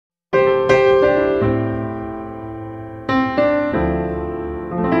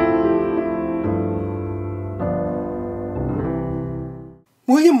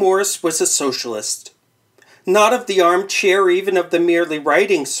William Morris was a socialist, not of the armchair or even of the merely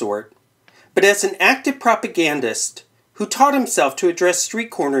writing sort, but as an active propagandist who taught himself to address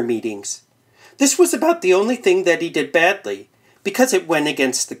street corner meetings. This was about the only thing that he did badly, because it went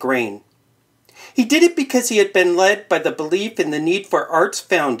against the grain. He did it because he had been led by the belief in the need for arts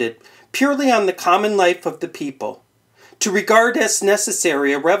founded purely on the common life of the people, to regard as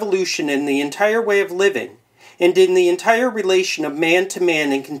necessary a revolution in the entire way of living and in the entire relation of man to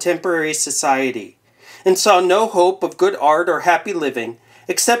man in contemporary society, and saw no hope of good art or happy living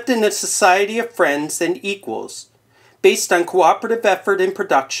except in a society of friends and equals, based on cooperative effort in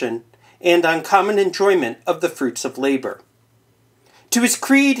production and on common enjoyment of the fruits of labor. To his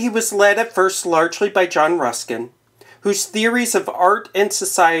creed he was led at first largely by John Ruskin, whose theories of art and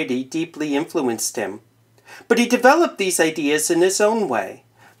society deeply influenced him, but he developed these ideas in his own way,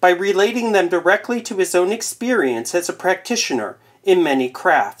 by relating them directly to his own experience as a practitioner in many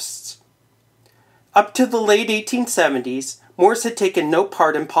crafts. Up to the late 1870s, Morris had taken no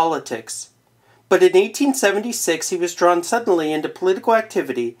part in politics, but in 1876 he was drawn suddenly into political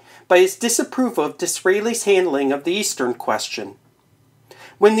activity by his disapproval of Disraeli's handling of the Eastern question.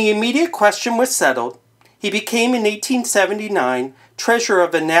 When the immediate question was settled, he became in 1879 treasurer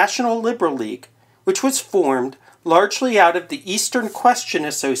of a National Liberal League, which was formed largely out of the Eastern Question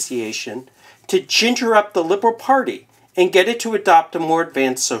Association to ginger up the Liberal Party and get it to adopt a more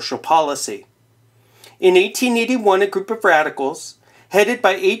advanced social policy. In 1881, a group of radicals, headed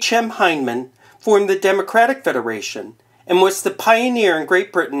by H.M. Heinemann, formed the Democratic Federation and was the pioneer in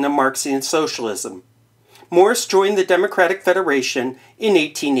Great Britain of Marxian socialism. Morris joined the Democratic Federation in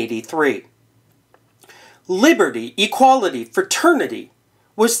 1883. Liberty, equality, fraternity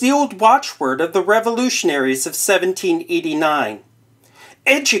was the old watchword of the revolutionaries of 1789.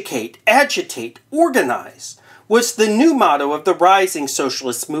 Educate, agitate, organize was the new motto of the rising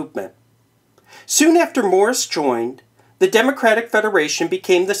socialist movement. Soon after Morris joined, the Democratic Federation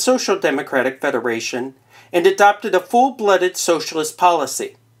became the Social Democratic Federation and adopted a full-blooded socialist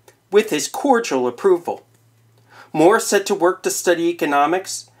policy, with his cordial approval. Morris set to work to study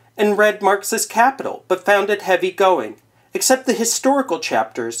economics and read Marx's Capital, but found it heavy going, except the historical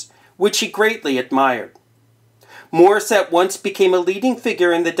chapters, which he greatly admired. Morris at once became a leading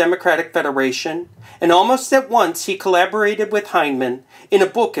figure in the Democratic Federation, and almost at once he collaborated with Heinemann in a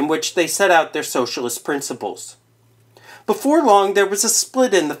book in which they set out their socialist principles. Before long there was a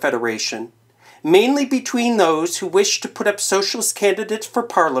split in the Federation, mainly between those who wished to put up socialist candidates for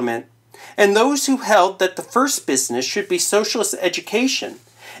Parliament and those who held that the first business should be socialist education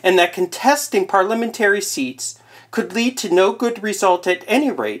and that contesting parliamentary seats could lead to no good result at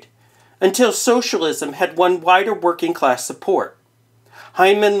any rate until socialism had won wider working class support.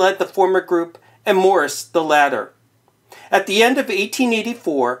 Heinemann led the former group and Morris the latter. At the end of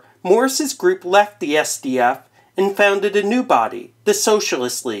 1884, Morris's group left the SDF and founded a new body, the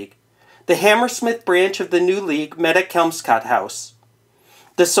Socialist League. The Hammersmith branch of the new league met at Kelmscott House.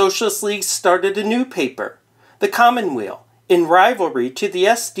 The Socialist League started a new paper, the Commonweal, in rivalry to the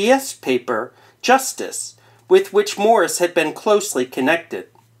SDF's paper, Justice, with which Morris had been closely connected.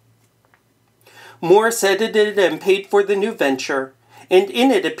 Morris edited and paid for the new venture, and in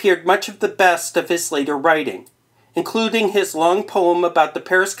it appeared much of the best of his later writing, including his long poem about the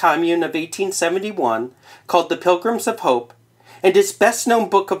Paris Commune of 1871, called The Pilgrims of Hope, and his best-known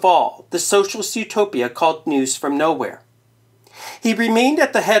book of all, the socialist utopia called News from Nowhere. He remained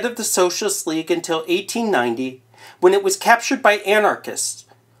at the head of the Socialist League until 1890, when it was captured by anarchists,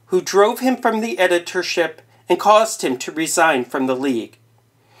 who drove him from the editorship and caused him to resign from the League.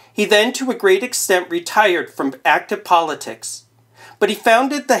 He then, to a great extent, retired from active politics, but he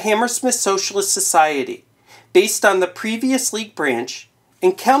founded the Hammersmith Socialist Society, based on the previous League branch,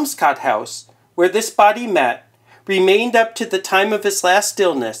 and Kelmscott House, where this body met, remained up to the time of his last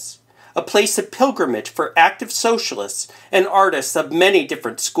illness, a place of pilgrimage for active socialists and artists of many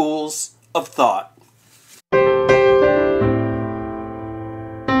different schools of thought.